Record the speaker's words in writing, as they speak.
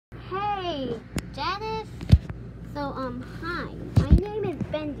Janice. So, hi. My name is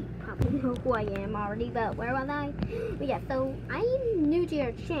Bendy. Probably know who I am already, but where was I? But yeah, so I'm new to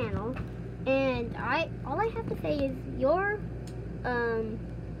your channel, and all I have to say is your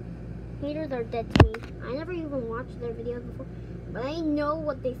haters are dead to me. I never even watched their videos before, but I know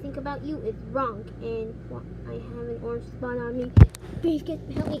what they think about you is wrong. And well, I have an orange spot on me. Please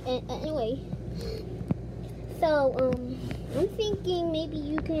help me. Anyway, so I'm thinking maybe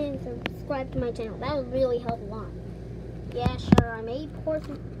you can subscribe to my channel. That would really help a lot. Yeah, sure. I may post.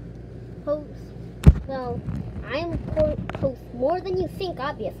 Well, I'm post more than you think,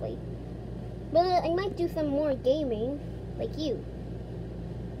 obviously. But I might do some more gaming, like you.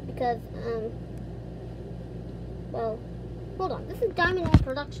 Because, well, hold on. This is Diamond Art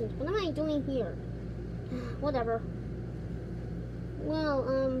Productions. What am I doing here? Whatever.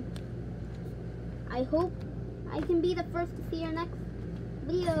 Well, I hope I can be the first to see your next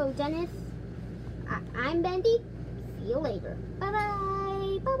video, Dennis. I'm Bendy. See you later.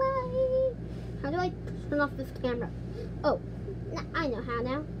 Bye-bye. Bye-bye. How do I turn off this camera? Oh, I know how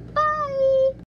now.